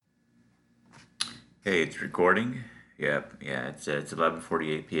Hey, it's recording. Yep, yeah, it's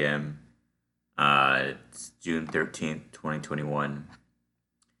 11:48 p.m. It's June 13th, 2021.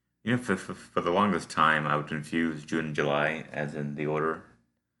 For the longest time, I would confuse June and July as in the order.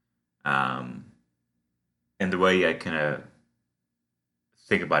 Um, and the way I kind of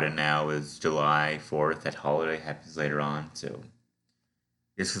think about it now is July 4th, that holiday happens later on. So,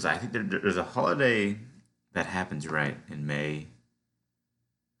 just because I think there's a holiday that happens right in May.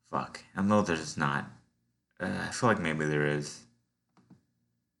 Fuck, I know there's not. I feel like maybe there is.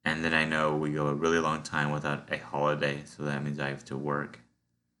 And then I know we go a really long time without a holiday, so that means I have to work.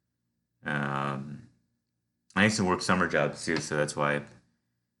 Um, I used to work summer jobs too, so that's why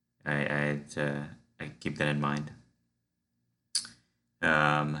I keep that in mind.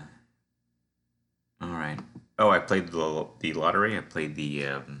 Um, all right. Oh, I played the lottery. I played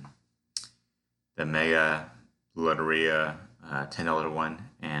the Mega Loteria $10 one,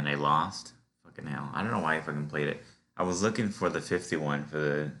 and I lost. Fucking hell! I don't know why I fucking played it. I was looking for the 50 one for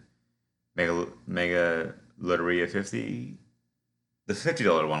the Mega Loteria 50, the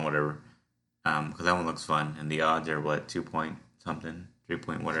 $50 one, whatever. Because that one looks fun, and the odds are what 2 point something, 3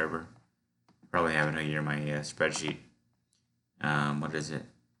 point whatever. Probably have it here in my spreadsheet. What is it?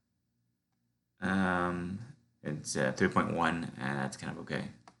 Um, it's 3.1, and that's kind of okay.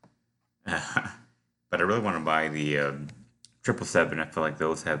 But I really want to buy the 777. I feel like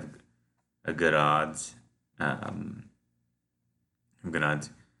those have a good odds. Um, Good odds.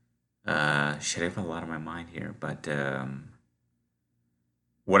 Shit, I have a lot on my mind here, but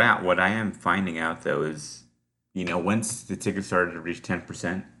what I am finding out though is, once the tickets started to reach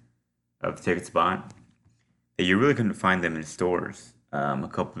 10% of tickets bought, that you really couldn't find them in stores. A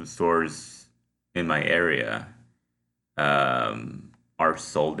couple of stores in my area are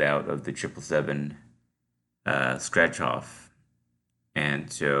sold out of the 777 scratch off,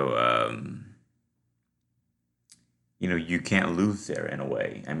 and so you can't lose there in a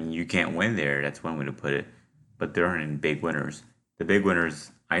way. I mean, you can't win there. That's one way to put it. But there aren't any big winners. The big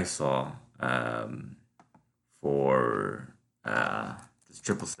winners I saw for this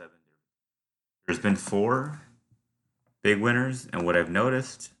 777. There's been four big winners, and what I've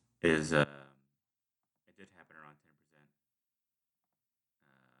noticed is it did happen around 10%.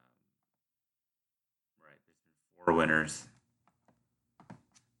 Right, there's been four winners. Right,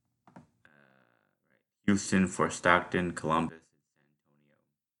 Houston for Stockton, Columbus, and San Antonio.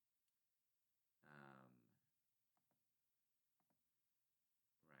 Um,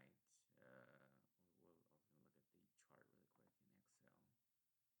 right. We'll look at the chart really quick in Excel.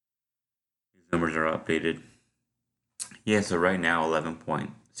 These numbers are updated. Yeah, so right now,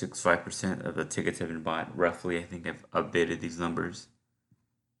 11.65% of the tickets have been bought. Roughly, I think I've updated these numbers.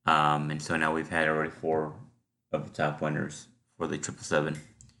 And so now we've had already four of the top winners for the 777.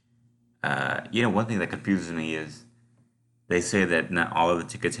 One thing that confuses me is they say that not all of the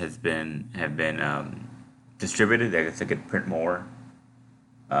tickets have been distributed. I guess they could print more.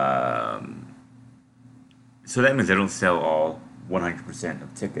 Um, so that means they don't sell all 100%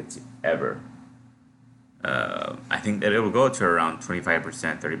 of tickets ever. I think that it will go to around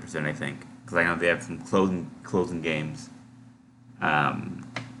 25%, 30%. I think because I know they have some closing games.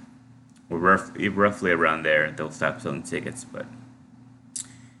 Um, we're roughly around there. They'll stop selling tickets, but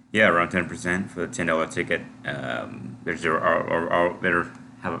yeah, around 10% for the $10 ticket.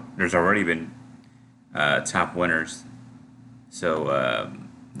 There's already been top winners, so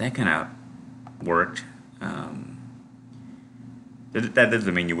that kind of worked. Um, that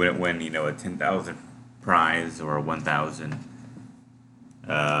doesn't mean you wouldn't win, a 10,000 prize or a 1,000,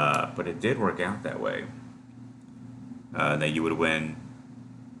 but it did work out that way. That you would win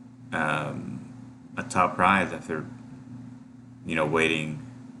um, a top prize after waiting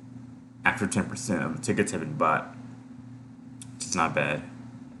after 10% of the tickets have been bought. It's not bad.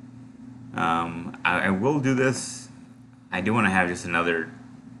 I will do this. I do want to have just another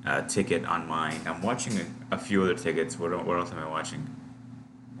ticket on mine. I'm watching a few other tickets. What else am I watching?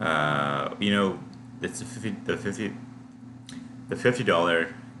 It's the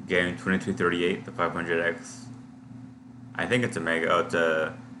 $50 game 2238, the 500X. I think it's a mega. Oh, it's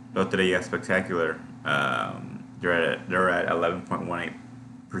a Loteria Spectacular. They're at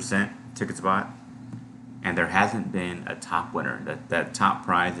 11.18% tickets bought, and there hasn't been a top winner. That top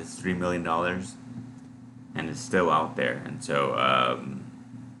prize is $3 million, and it's still out there. And so I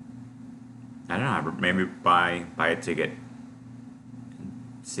don't know. Maybe buy a ticket,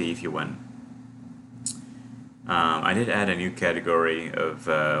 see if you win. I did add a new category of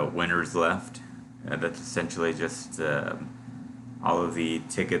winners left. That's essentially just all of the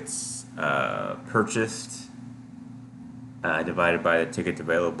tickets purchased divided by the tickets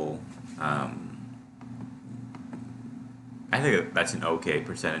available. Um, I think that's an okay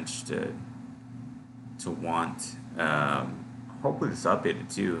percentage to want. Hopefully it's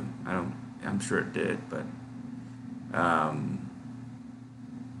updated too. I don't. I'm sure it did, but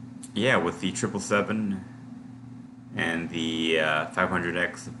yeah, with the 777 and the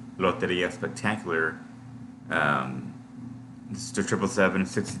 500X Loteria Spectacular, um, the 777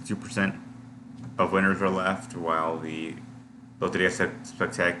 62% of winners are left, while the Loteria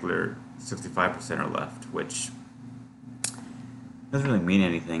Spectacular 65% are left, which doesn't really mean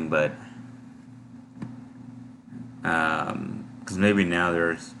anything, but because maybe now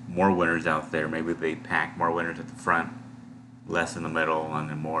there's more winners out there. Maybe they pack more winners at the front, less in the middle, and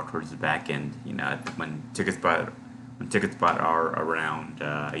then more towards the back end. When tickets bought are around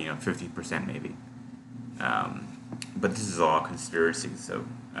 50% maybe. But this is all conspiracy, so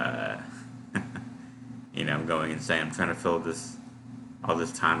I'm going insane. I'm trying to fill this all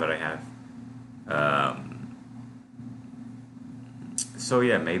this time that I have. Um, so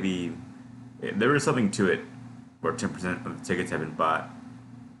yeah, maybe there is something to it, where 10% of the tickets have been bought.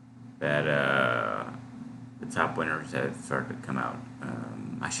 That the top winners have started to come out.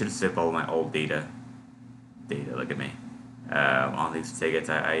 I should have saved all my old data. Data, look at me. On these tickets,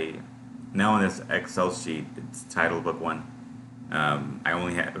 I now on this Excel sheet, it's titled Book One. I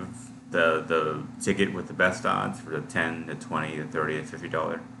only have the ticket with the best odds for the 10, the 20, the 30, the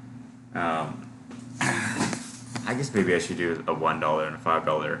 $50. Um, I guess maybe I should do a $1 and a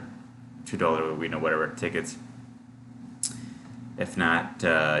 $5, $2, whatever tickets. If not,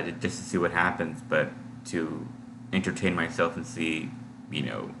 just to see what happens, but to entertain myself and see,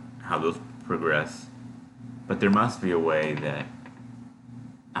 how those progress. But there must be a way that,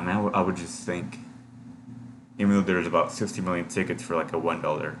 I mean, I would just think, even though there's about 60 million tickets for like a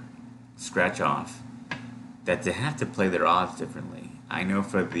 $1 scratch off, that they have to play their odds differently. I know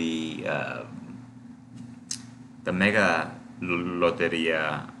for the Mega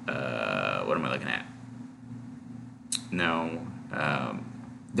Loteria, what am I looking at? No,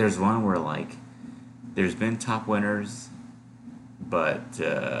 there's one where like there's been top winners, but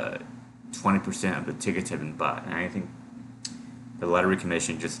 20% of the tickets have been bought, and I think the lottery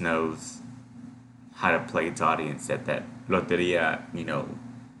commission just knows how to play its audience. That Loteria,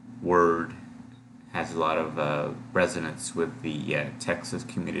 word has a lot of resonance with the Texas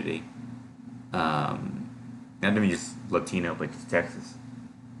community. Um, Not even just Latino, but just Texas,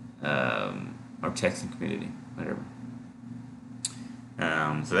 or Texan community, whatever.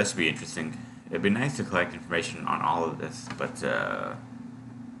 So that should be interesting. It'd be nice to collect information on all of this, but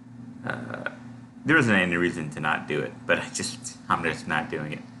there isn't any reason to not do it. But I'm just not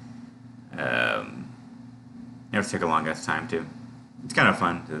doing it. It would take a long ass time too. It's kind of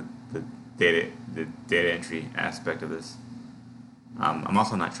fun, the data entry aspect of this. I'm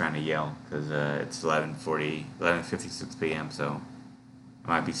also not trying to yell because it's 11:56 p.m. So I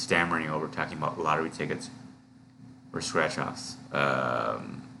might be stammering over talking about lottery tickets or scratch offs.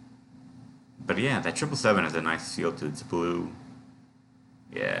 But yeah, that 777 has a nice feel to it. It's blue.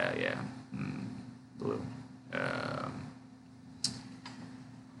 Yeah, yeah, blue. Um,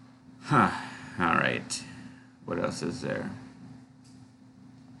 huh. All right. What else is there?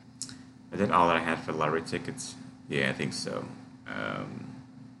 Is that all that I had for lottery tickets? Yeah, I think so. Um,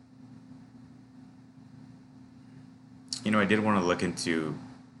 I did want to look into,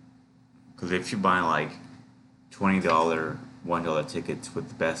 because if you buy like $20, $1 tickets with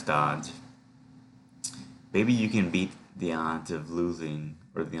the best odds, maybe you can beat the odds of losing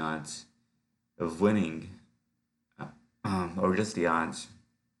or the odds of winning, uh, or just the odds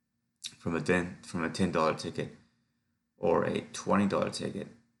from a $10 ticket or a $20 ticket.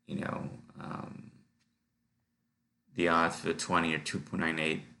 You know, um, the odds for the 20 are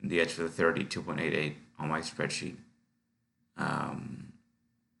 2.98, the odds for the 30 2.88 on my spreadsheet. Um,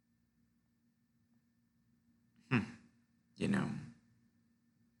 hmm, you know,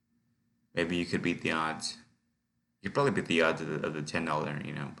 maybe you could beat the odds. You could probably beat the odds of the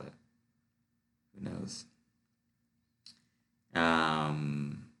 $10, but who knows?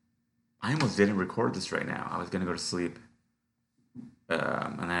 Um, I almost didn't record this right now. I was gonna go to sleep,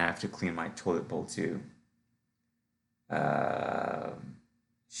 and I have to clean my toilet bowl too. Um,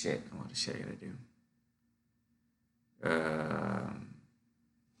 Shit, what the shit I gotta do? Um,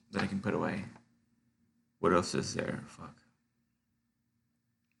 that I can put away. What else is there? Fuck.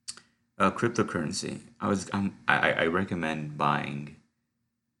 Cryptocurrency. I recommend buying,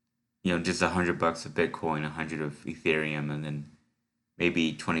 just $100 of Bitcoin, 100 of Ethereum, and then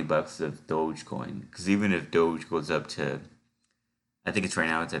maybe $20 of Dogecoin. Because even if Doge goes up to, I think it's right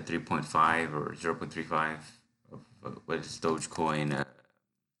now it's at 3.5 or 0.35 of what is Dogecoin.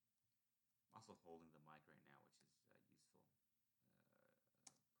 Also holding the mic right now, which is useful.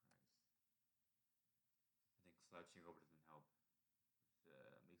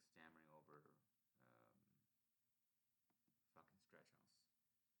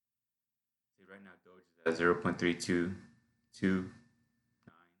 right now Doge is at 0.3229, and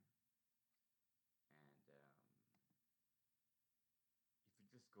if it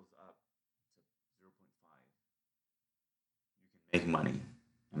just goes up to 0.5, you can make money.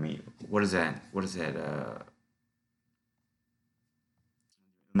 I mean, what is that? What is that?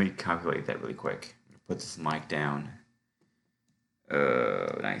 Let me calculate that really quick. Put this mic down.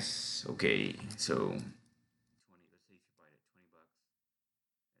 Nice. Okay, so 20. Let's say if you buy it at $20 at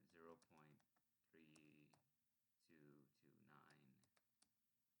 0.3229, right?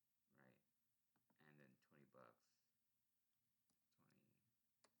 And then $20, 20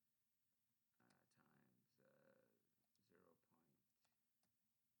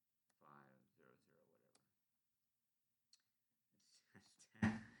 times 0.500,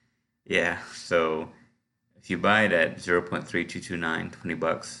 whatever. Yeah. So if you buy it at 0.3229,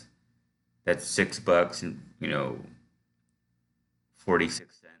 $20, that's $6 and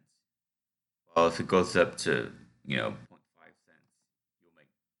 46 cents. Well, if it goes up to zero point 0.5 cents, you'll make $10.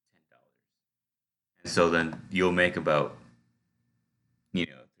 And so then you'll make about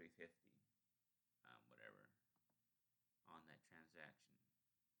 350, whatever, on that transaction.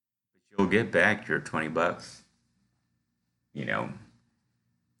 But you'll get back your $20. You know,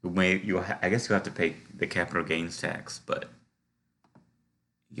 I guess you'll have to pay the capital gains tax, but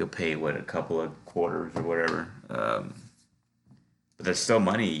you'll pay what, a couple of quarters or whatever. But there's still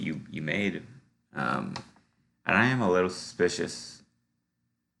money you made. Um, and I am a little suspicious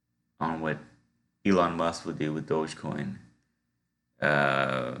on what Elon Musk would do with Dogecoin.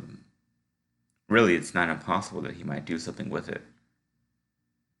 Uh, Really, it's not impossible that he might do something with it.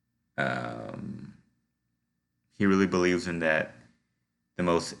 Um, he really believes in that the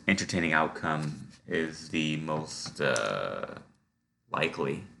most entertaining outcome is the most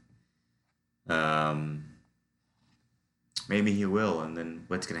likely. Um, Maybe he will, and then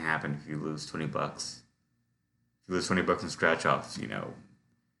what's going to happen if you lose $20? If you lose $20 in scratch offs,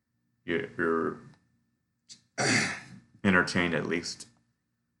 you're entertained at least.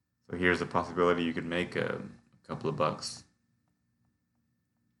 So here's a possibility you could make a couple of bucks.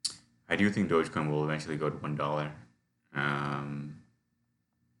 I do think Dogecoin will eventually go to $1. Um,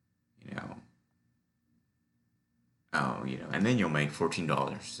 you know, and then you'll make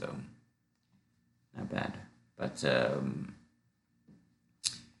 $14. So not bad. But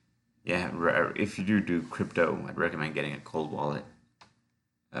yeah, if you do crypto, I'd recommend getting a cold wallet.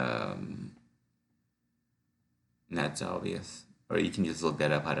 Um, and that's obvious. Or you can just look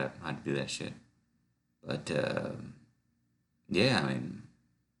that up how to do that shit. But yeah, I mean,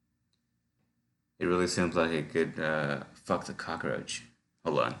 it really seems like it could fuck the cockroach.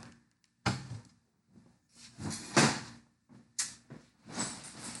 Hold on.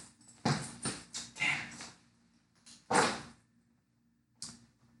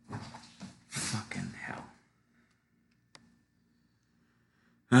 Fucking hell.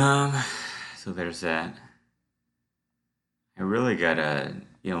 Um, so there's that. I really gotta,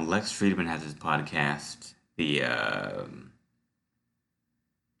 Lex Friedman has his podcast. The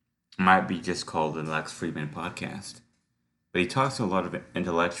might be just called the Lex Friedman podcast, but he talks to a lot of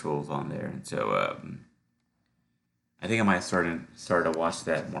intellectuals on there, and so I think I might start to watch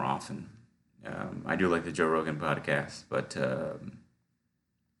that more often. I do like the Joe Rogan podcast, but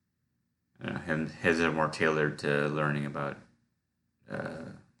his are more tailored to learning about uh,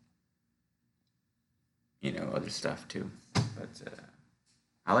 other stuff too. But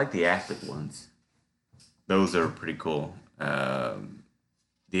I like the athlete ones; those are pretty cool.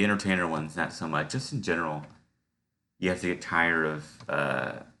 The entertainer ones, not so much. Just in general, you have to get tired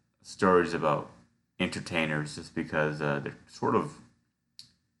of stories about entertainers just because they're sort of,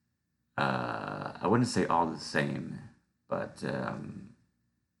 I wouldn't say all the same, but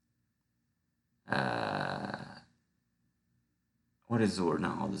uh, what is the word?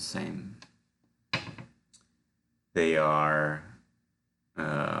 Not all the same. They are,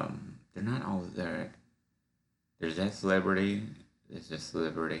 they're not all there. There's that celebrity. There's this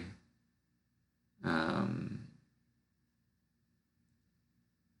celebrity. Um,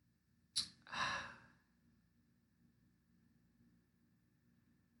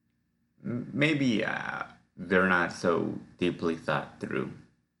 Maybe they're not so deeply thought through,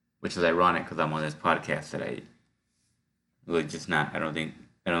 which is ironic because I'm on this podcast that I really just not. I don't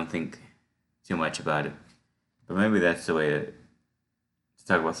think too much about it. But maybe that's the way to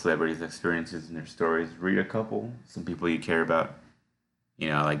talk about celebrities' experiences and their stories. Read a couple, some people you care about.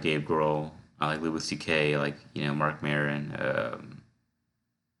 I like Dave Grohl. I like Louis C.K. I like Mark Maron,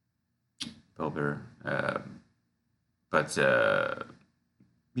 Bill Burr. But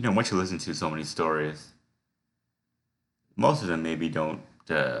once you listen to so many stories, most of them maybe don't.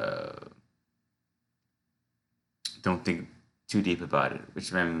 don't think too deep about it.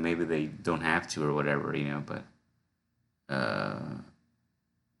 Which, I mean, maybe they don't have to or whatever, But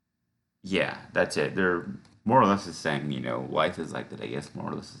yeah, that's it. They're more or less the same. Life is like that, I guess,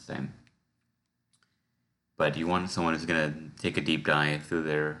 more or less the same. But you want someone who's gonna take a deep dive through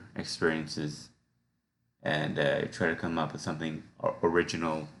their experiences and try to come up with something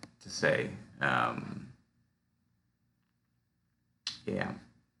original to say. Yeah.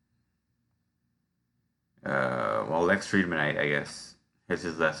 Well, Lex Friedman, I guess, his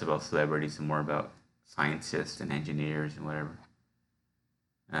is less about celebrities and more about scientists and engineers and whatever.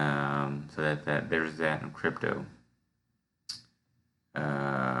 So that there's that in crypto.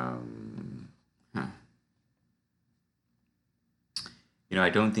 Huh. I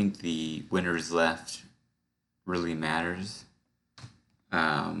don't think the winners left really matters.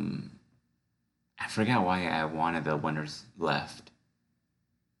 Um, I forgot why I wanted the winners left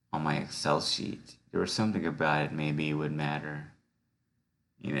on my Excel sheet. There was something about it maybe it would matter.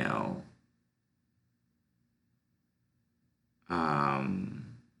 You know, um,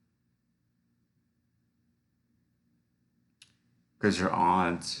 because your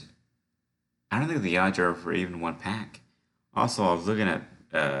odds, I don't think the odds are for even one pack. Also, I was looking at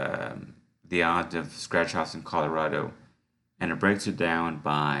the odds of scratch offs in Colorado, and it breaks it down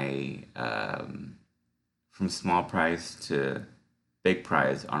by from small prize to big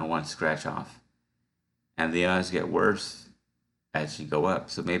prize on one scratch off, and the odds get worse as you go up.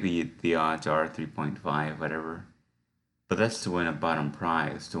 So maybe the odds are 3.5, whatever. But that's to win a bottom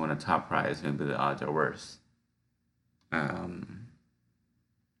prize. To win a top prize, maybe the odds are worse. Um,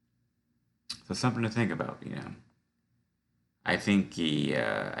 so something to think about. I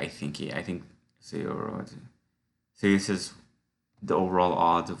think. See overall. So it says the overall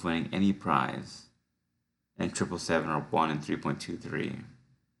odds of winning any prize in 777 are 1 in 3.23.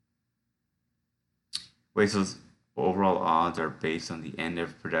 Wait, so overall odds are based on the end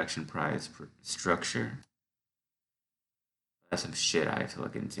of production prize structure? That's some shit I have to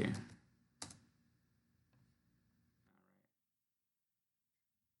look into. I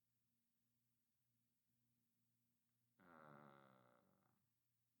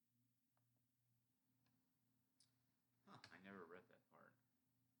never read that part.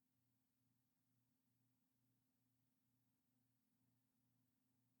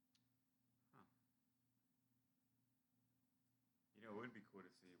 Huh. It would be cool to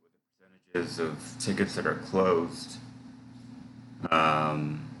see what the percentages of tickets that are closed.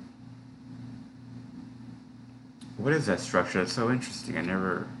 Um, what is that structure? That's so interesting. I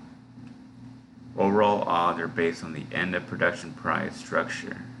never. Overall odds are based on the end of production price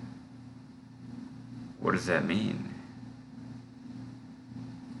structure. What does that mean?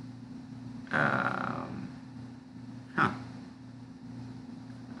 Um, huh.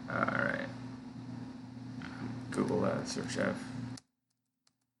 All right. Google that search F. All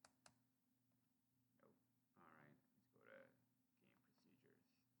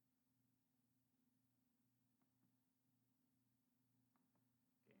right. Let's go to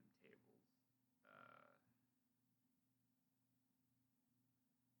game procedures. Game tables. Uh,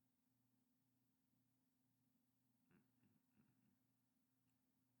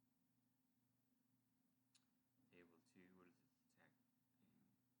 table two. What is it?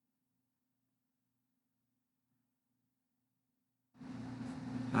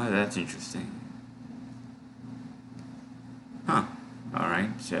 Tech game. Oh, that's interesting. Huh. All right.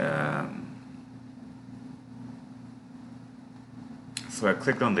 So I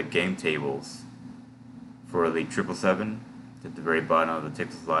clicked on the game tables for the 777 at the very bottom of the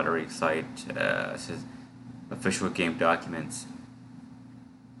Texas Lottery site. It says official game documents,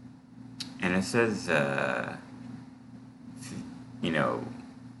 and it says, you know,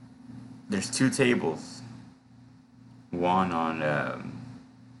 there's two tables. One on,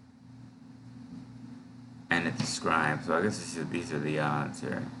 and it describes. So I guess these are the odds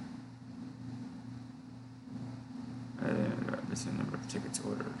here. This is the number of tickets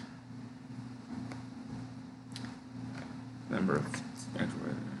ordered. Number of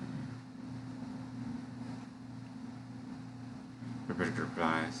for particular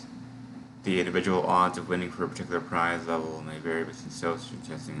prize. The individual odds of winning for a particular prize level may vary between sales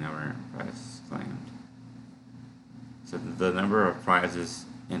testing number and prize claimed. So the number of prizes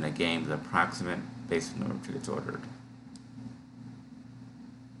in a game is approximate based on the number of tickets ordered.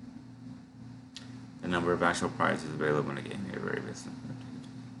 The number of actual prizes available in a game may vary based on the number of tickets.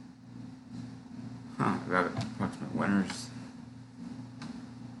 Huh, about approximate winners.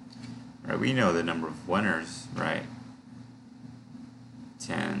 Right, we know the number of winners, right?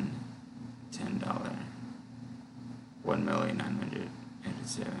 10, $10,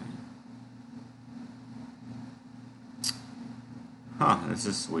 1,987. This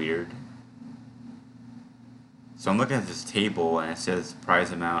is weird. So I'm looking at this table and it says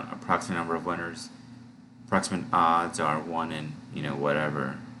prize amount, approximate number of winners, approximate odds are 1 in,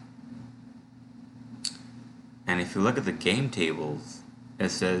 whatever. And if you look at the game tables, it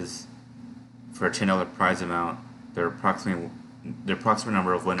says for a $10 prize amount, the approximate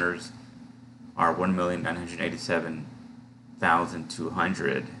number of winners are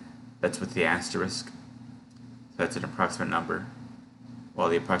 1,987,200. That's with the asterisk. So that's an approximate number. While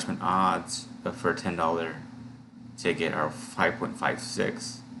the approximate odds for a $10 ticket are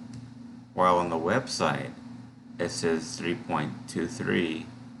 5.56. While on the website it says 3.23.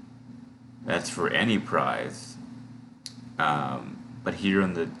 That's for any prize. But here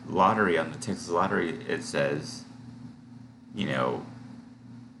on the lottery, on the Texas lottery, it says,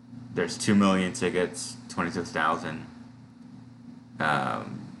 there's 2 million tickets, 26,000.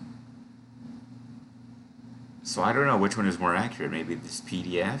 So I don't know which one is more accurate. Maybe this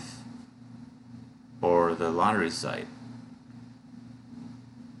PDF or the lottery site.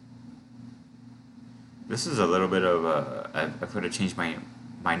 This is a little bit of I could have changed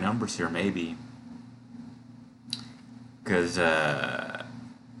my numbers here maybe. Because, well,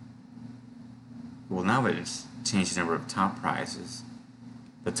 now it's changed the number of top prizes.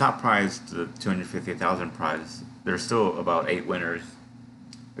 The top prize, the 250,000 prize, there's still about 8 winners,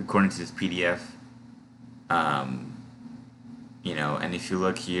 according to this PDF. And if you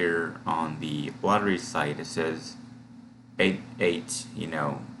look here on the lottery site, it says 8,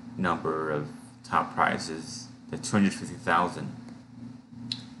 number of top prizes, the 250,000.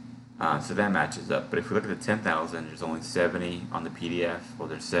 So that matches up. But if we look at the 10,000, there's only 70 on the PDF. Well,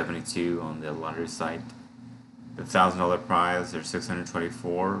 there's 72 on the lottery site. The $1,000 prize, there's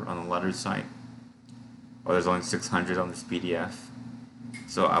 624 on the lottery site. Well, there's only 600 on this PDF.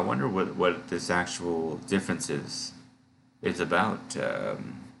 So I wonder what this actual difference is about.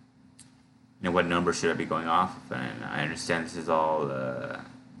 What number should I be going off of? And I understand this is all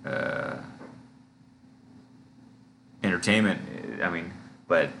entertainment. I mean,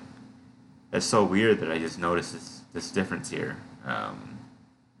 but it's so weird that I just noticed this difference here.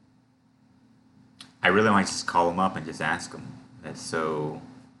 I really might just call them up and just ask them. That's so.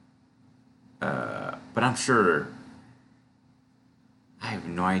 But I'm sure I have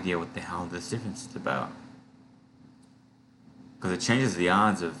no idea what the hell this difference is about. Because it changes the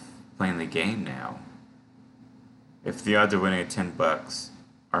odds of playing the game now. If the odds of winning at $10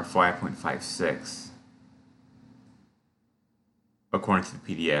 are 5.56, according to the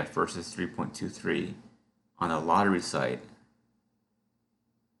PDF, versus 3.23 on the lottery site,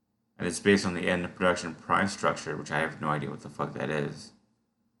 and it's based on the end of production price structure, which I have no idea what the fuck that is.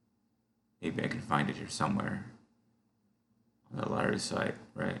 Maybe I can find it here somewhere on the lottery site,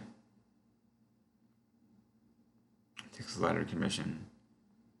 right? Texas Lottery Commission,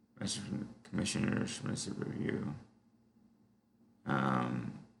 message from the commissioners, submissive review,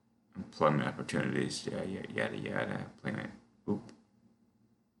 employment opportunities, yada yada, employment. Oop.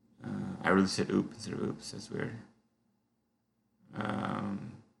 I really said oop instead of oops. That's weird.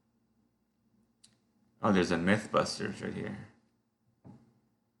 Oh, there's a Mythbusters right here.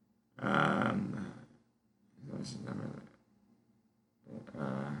 Uh,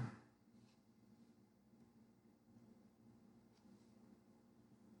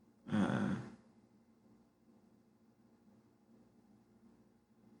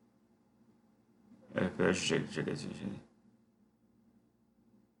 check it.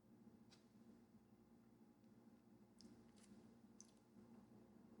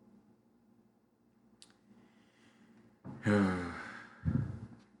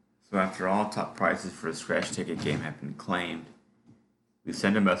 So after all top prices for the scratch ticket game have been claimed, we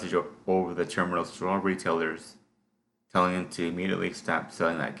send a message over the terminals to all retailers telling them to immediately stop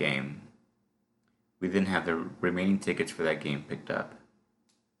selling that game. We then have the remaining tickets for that game picked up.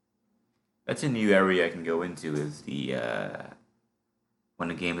 That's a new area I can go into, is the when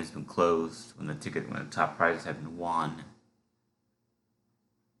the game has been closed, when the top prizes have been won,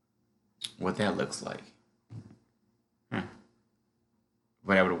 what that looks like.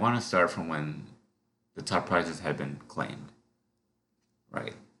 But I would want to start from when the top prizes had been claimed,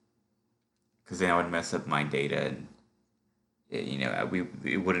 right? Because then I would mess up my data, and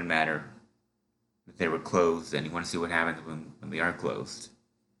it wouldn't matter if they were closed. And you want to see what happens when they are closed.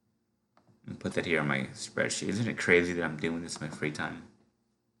 And put that here on my spreadsheet. Isn't it crazy that I'm doing this in my free time?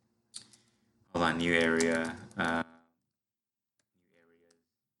 Hold on, new area. New areas. So one is the end of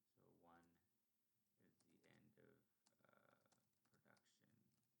production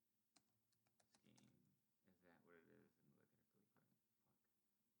scheme. Is that what it is? I'm looking at really quick.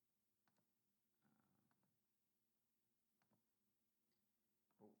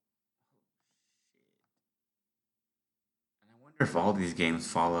 wonder if all these games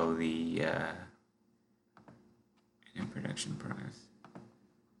follow the in production price.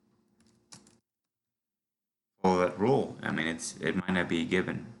 Follow that rule. I mean, it might not be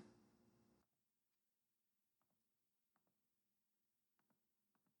given.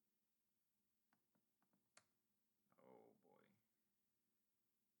 Oh boy.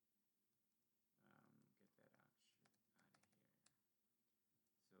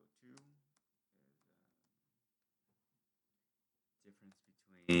 Get that out of here. So two is difference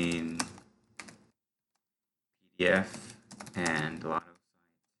between PDF and Lotto site.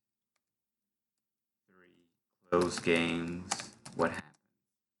 Three closed games. What happened? All right,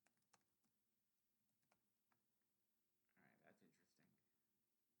 that's interesting.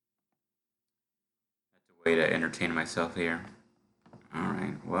 That's a way to entertain myself here. All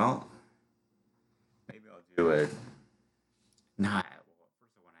right. Well, maybe I'll do it. Nah. Well,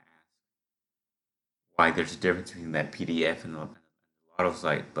 first I want to ask why there's a difference between that PDF and the Lotto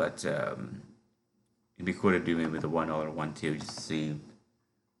site, but it'd be cool to do maybe the $1 one too, just to see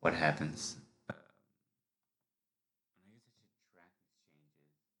what happens. And I guess I should track these changes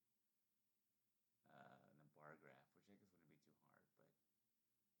in the bar graph, which I guess wouldn't be too hard,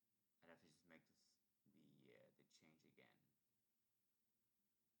 but I'd have to just make the change again. Right.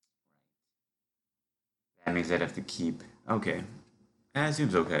 That means I'd have to keep. Okay, that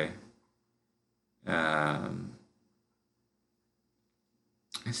seems okay. Um,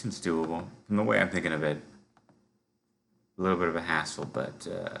 it seems doable from the way I'm thinking of it. A little bit of a hassle, but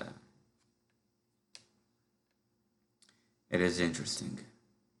it is interesting.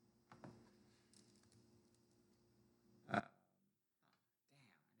 Damn, I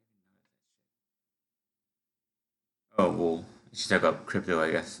didn't notice that shit. Oh well, I should talk about crypto.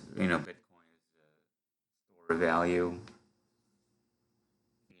 I guess Bitcoin is a store of value.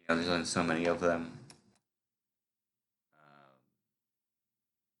 There's only so many of them. I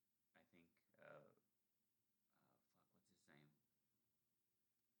think. Fuck,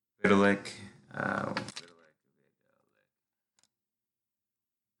 what's his name? Vitalik. Vitalik.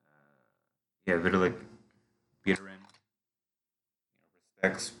 Yeah, Vitalik Buterin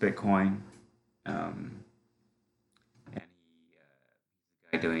respects Bitcoin, and he's a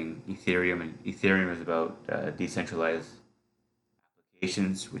guy doing Ethereum, and Ethereum is about decentralized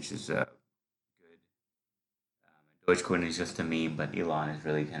applications, which is good. And Dogecoin is just a meme, but Elon is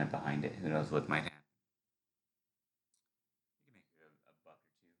really kind of behind it. Who knows what might happen? You can make a buck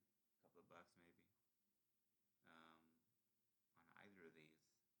or two, a couple of bucks maybe, on either of these.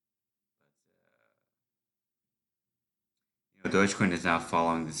 But Dogecoin is now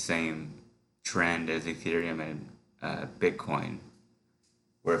following the same trend as Ethereum and Bitcoin,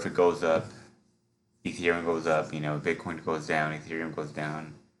 where if it goes up, Ethereum goes up. Bitcoin goes down, Ethereum goes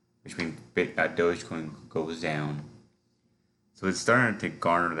down, which means Dogecoin goes down. So it's starting to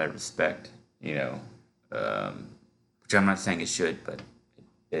garner that respect, um, which I'm not saying it should, but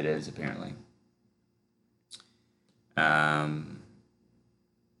it is apparently. Um,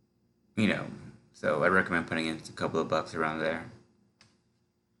 you know, so I recommend putting in a couple of bucks around there.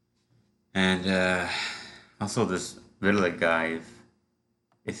 And also this Vitalik guy,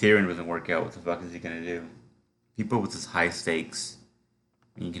 if Ethereum doesn't work out, what the fuck is he gonna do? People with this high stakes,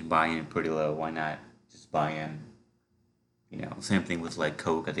 and you can buy in pretty low. Why not just buy in? Same thing with like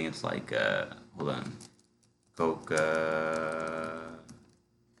Coke. I think it's like hold on, Coke.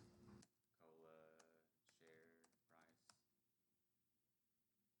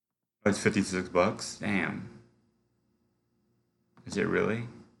 Oh, it's $56. Damn. Is it really?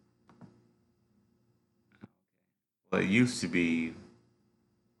 Well, it used to be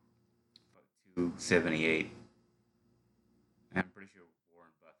 278. I'm pretty sure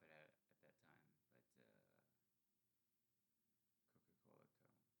Warren Buffett had it at that time,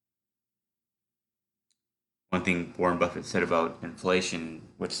 but Coca-Cola. One thing Warren Buffett said about inflation,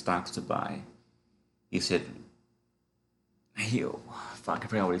 which stocks to buy, he said, "Hey, fuck, I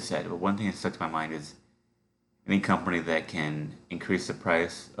forgot what he said." But one thing that stuck to my mind is any company that can increase the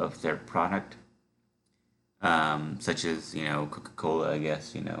price of their product, such as Coca-Cola. I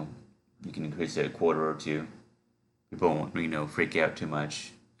guess you can increase it a quarter or two. People won't freak out too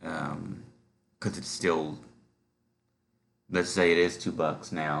much because it's still, let's say it is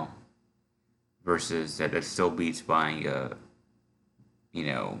 $2 now versus that still beats buying a you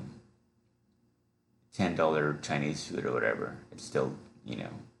know $10 Chinese food or whatever. It's still you know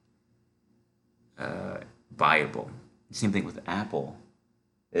viable. Same thing with Apple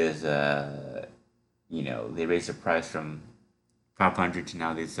is they raised the price from 500 to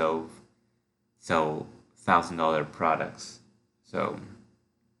now they sell $1,000 products. So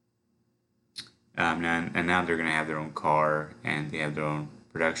And now they're gonna have their own car and they have their own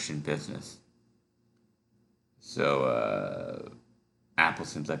production business. So Apple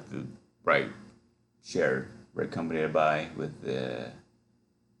seems like the right share, right company to buy with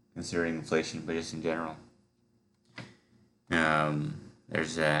considering inflation, but just in general.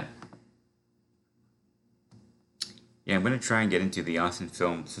 There's that. Yeah, I'm gonna try and get into the Austin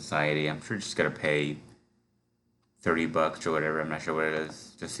Film Society. I'm sure just gotta pay $30 or whatever. I'm not sure what it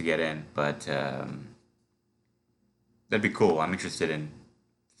is just to get in, but that'd be cool. I'm interested in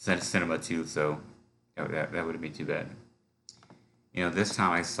cinema too, so that wouldn't be too bad. This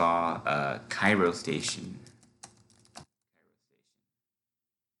time I saw Cairo Station.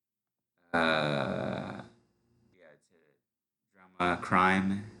 Yeah, it's a drama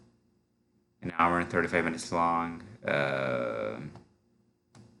crime, an hour and 35 minutes long.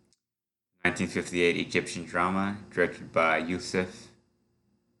 1958 Egyptian drama directed by Youssef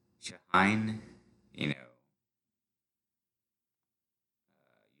Chahine. You know, Youssef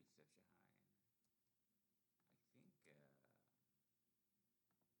Chahine.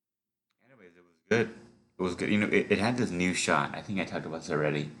 Anyways, it was good. It was good. It had this new shot. I think I talked about this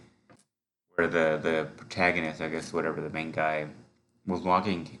already, where the protagonist, I guess, whatever the main guy, was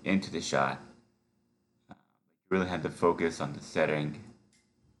walking into the shot. You really had to focus on the setting,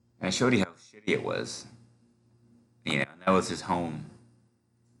 and it showed you how shitty it was. And that was his home.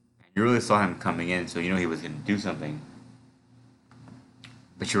 And you really saw him coming in, so he was going to do something.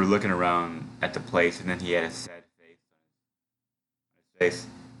 But you were looking around at the place, and then he had a sad face on his face,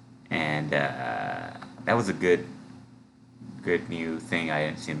 and that was a good new thing I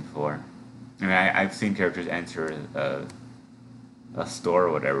hadn't seen before. I mean, I've seen characters enter a store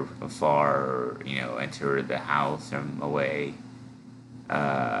or whatever from afar, or enter the house from away.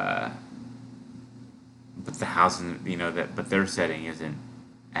 Uh, but the house, isn't, but their setting isn't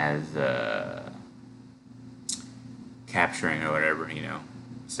as capturing or whatever.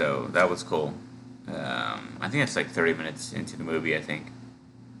 So that was cool. I think it's like 30 minutes into the movie, I think.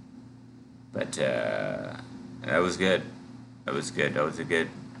 But that was good. That was good. That was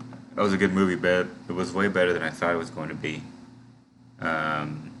a good movie, but it was way better than I thought it was going to be.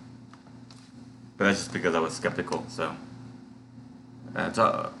 Um, but that's just because I was skeptical. So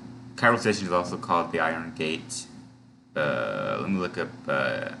Cairo Station is also called the Iron Gate. Let me look up.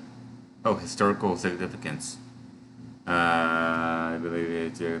 Historical significance. I believe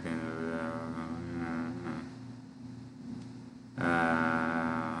it's.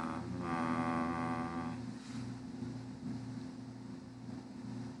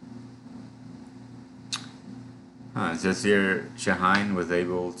 It says here Shahine was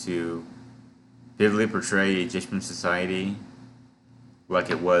able to vividly portray Egyptian society like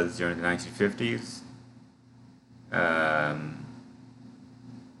it was during the 1950s. Um,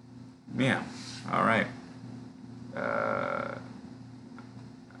 yeah, all right. Uh,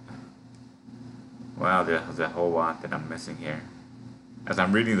 wow, there's a whole lot that I'm missing here. As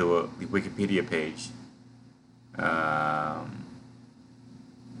I'm reading the Wikipedia page, um,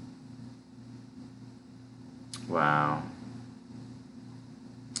 wow.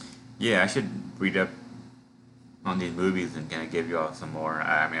 Yeah, I should read up on these movies and kind of give you all some more.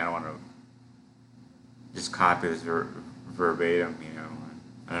 I mean, I don't want to just copy this verbatim.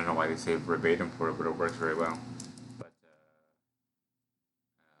 I don't know why they say verbatim for it, but it works very well. But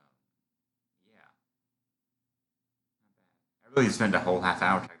yeah, I really spent a whole half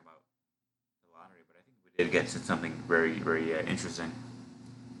hour talking about the lottery, but I think we did get to something very, very interesting.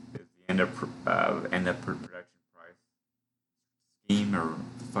 It's the end of production price scheme, or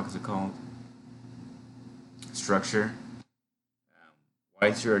what the fuck is it called? Structure. Why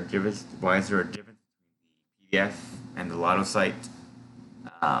is there a difference between the PDF and the Lotto site?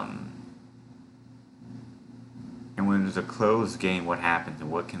 Um, and when there's a closed game, what happens,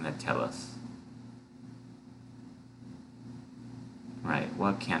 and what can that tell us? Right?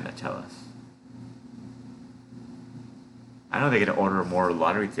 What can that tell us? I know they get to order more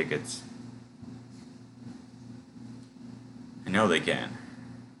lottery tickets. I know they can.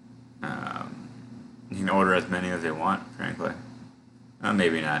 Um, you can order as many as they want, frankly.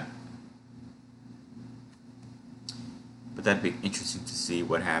 Maybe not. But that'd be interesting to see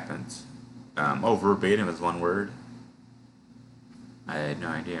what happens. Verbatim is one word. I had no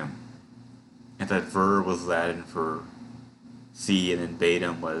idea. I thought ver was Latin for see, and then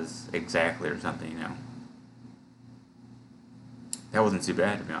datum was exactly or something. That wasn't too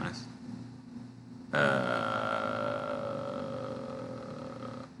bad, to be honest.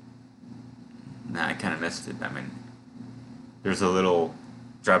 Nah, I kind of missed it. I mean, there's a little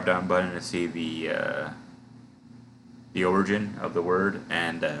drop down button to see the origin of the word,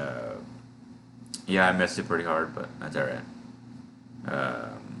 and Yeah, I missed it pretty hard, but that's all right.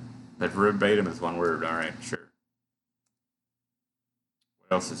 But verbatim is one word. All right, sure.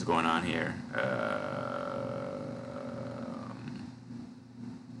 What else is going on here?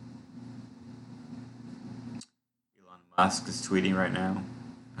 Elon Musk is tweeting right now.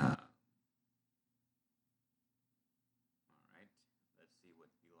 All right, let's see what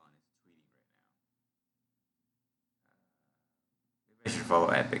Elon is tweeting right now. Maybe I should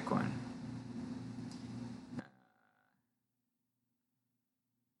follow at Bitcoin.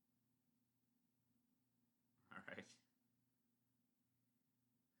 All right.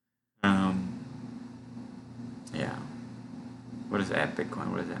 Um, yeah. What is at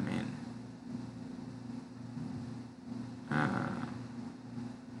Bitcoin? What does that mean? Uh,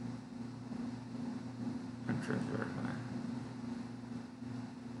 I'm sure it's verified.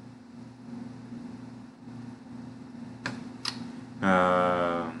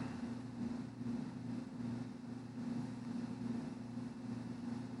 Uh,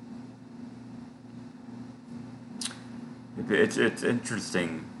 it's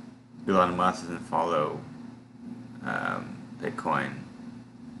interesting. Elon Musk doesn't follow Bitcoin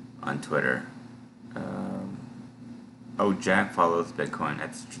on Twitter. Um, oh, Jack follows Bitcoin.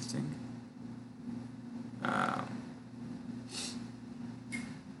 That's interesting. Um,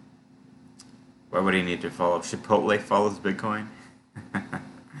 why would he need to follow? Chipotle follows Bitcoin. All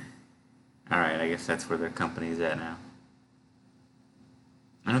right, I guess that's where the company's at now.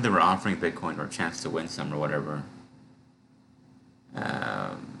 I know they were offering Bitcoin or a chance to win some or whatever.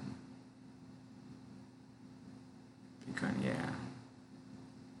 Um, Bitcoin, yeah.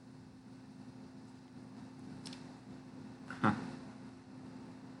 Huh.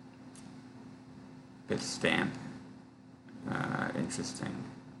 Bit stamp. Interesting.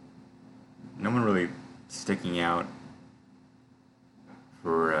 No one really sticking out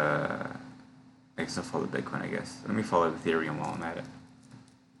for. I guess I'll follow Bitcoin. I guess. Let me follow Ethereum while I'm at it.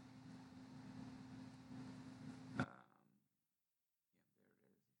 Uh,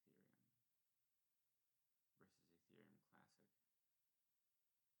 Ethereum Classic.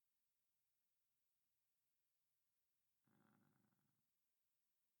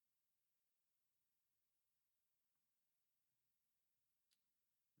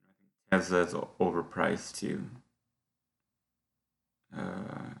 I think Tesla's overpriced too.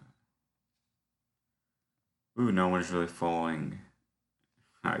 Uh, ooh, no one's really following.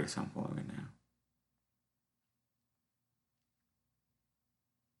 I guess I'm following it now.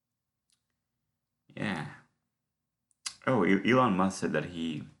 Yeah. Oh, Elon Musk said that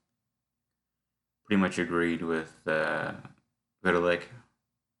he pretty much agreed with Vitalik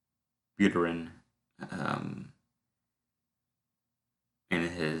Buterin um, in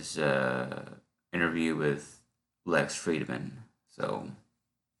his interview with Lex Friedman. So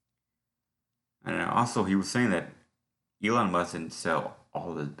I don't know. Also, he was saying that Elon Musk didn't sell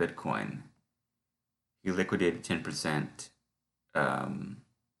all of his Bitcoin. He liquidated 10%, um,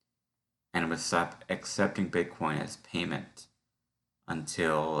 and was stop accepting Bitcoin as payment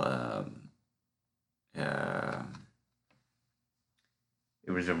until uh,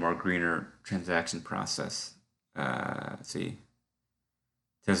 it was a more greener transaction process. Let's see.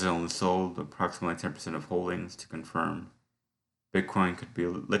 Tesla only sold approximately 10% of holdings to confirm Bitcoin could be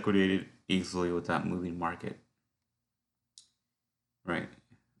liquidated easily without moving market. Right.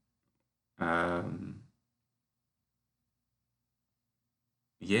 Um,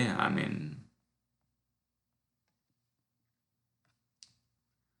 yeah, I mean,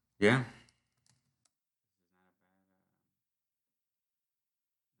 yeah.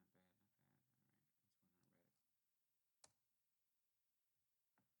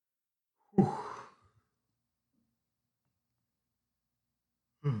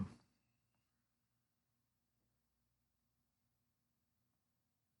 Hmm.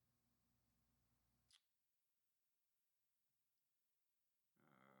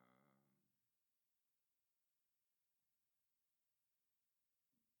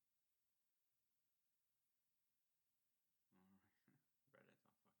 Reddit's all fucking crazy.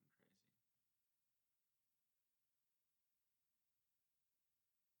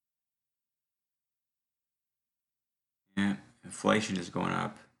 Yeah, inflation is going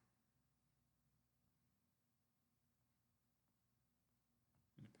up.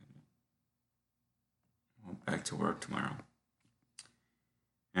 Well, back to work tomorrow.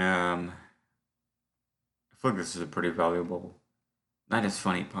 I feel like this is a pretty valuable, not as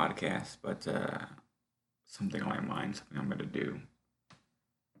funny podcast, but something on my mind, something I'm gonna do.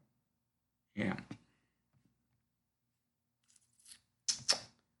 Yeah.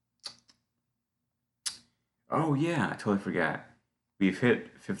 Oh yeah, I totally forgot. We've hit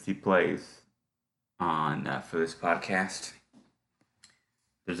 50 plays on for this podcast.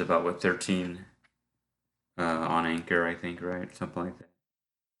 There's about what 13 on Anchor, I think, right? Something like that.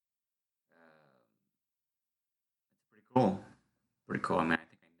 It's pretty cool. Pretty cool. I mean, I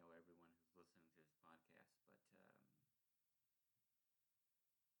think I know everyone who's listening to this podcast,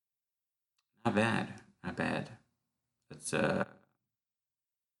 but not bad. Not bad. It's a new.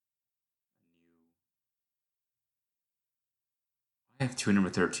 I have two number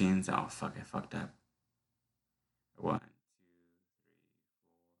 13s. Oh fuck! I fucked up. One, two,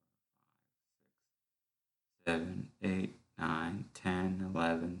 three, four, 7, 8, 9, 10,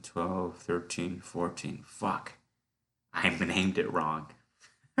 11, 12, 13, 14. Fuck. I named it wrong.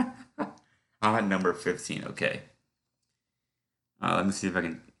 I'm at number 15. Okay. Let me see if I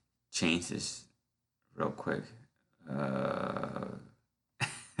can change this real quick. Uh,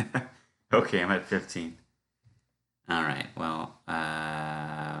 okay, I'm at 15. All right. Well,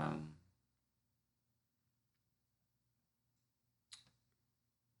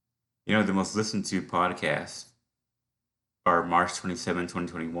 the most listened to podcasts are March 27,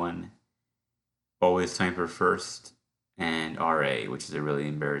 2021, Always Time for First, and RA, which is a really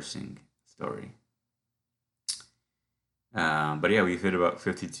embarrassing story. But yeah, we've hit about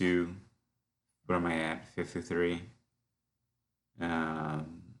 52. What am I at? 53.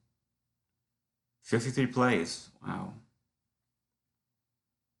 Um, 53 plays. Wow.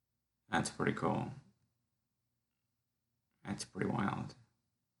 That's pretty cool. That's pretty wild.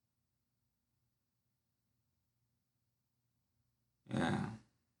 Yeah.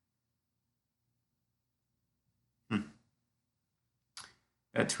 Hmm.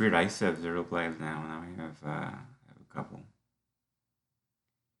 That's weird. I used to have zero plays now. Now I have a couple.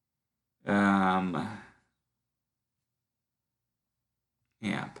 Um,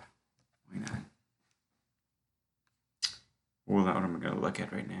 Yep. Why not? Well, what am I going to look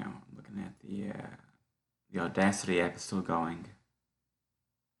at right now? I'm looking at the Audacity app is still going.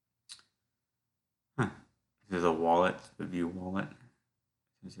 Huh. This is a wallet, the View wallet.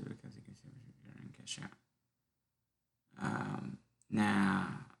 Because you can see cash out. Now,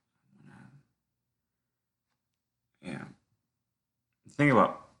 yeah. The thing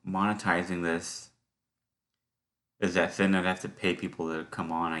about monetizing this is that then I'd have to pay people to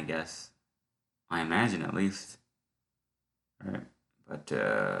come on, I guess. I imagine at least. Right. But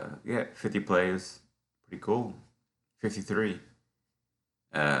yeah, 50 plays. Pretty cool. 53.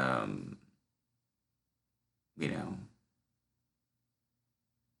 Um, you know,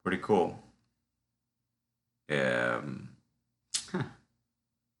 pretty cool. Um, huh.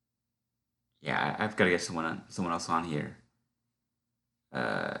 Yeah, I've got to get someone else on here.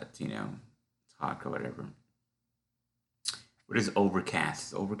 To, talk or whatever. What is Overcast?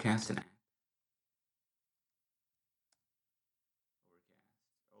 Is Overcast an app?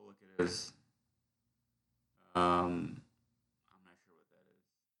 Overcast. Oh, look, it is. I'm not sure what that is.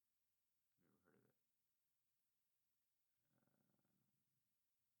 Spotify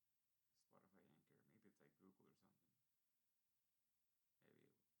Anchor. Maybe it's like Google or something.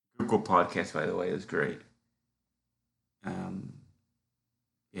 Maybe. Google Podcast, by the way, is great. Um,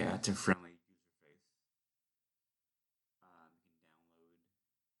 yeah, it's a friendly user face. You can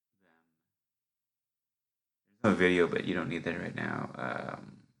download them. There's no video, but you don't need that right now.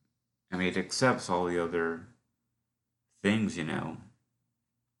 I mean, it accepts all the other things.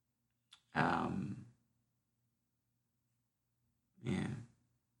 Um, yeah,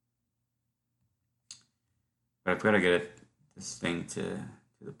 but I've got to get this thing to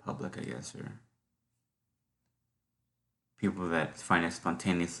the public, I guess, or people that find it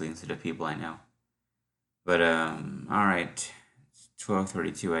spontaneously instead of people I know. But all right, it's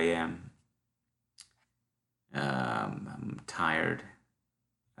 12:32 a.m. I'm tired.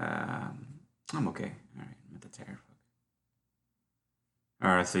 I'm okay. All right, I'm not that tired.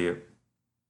 All right, see you.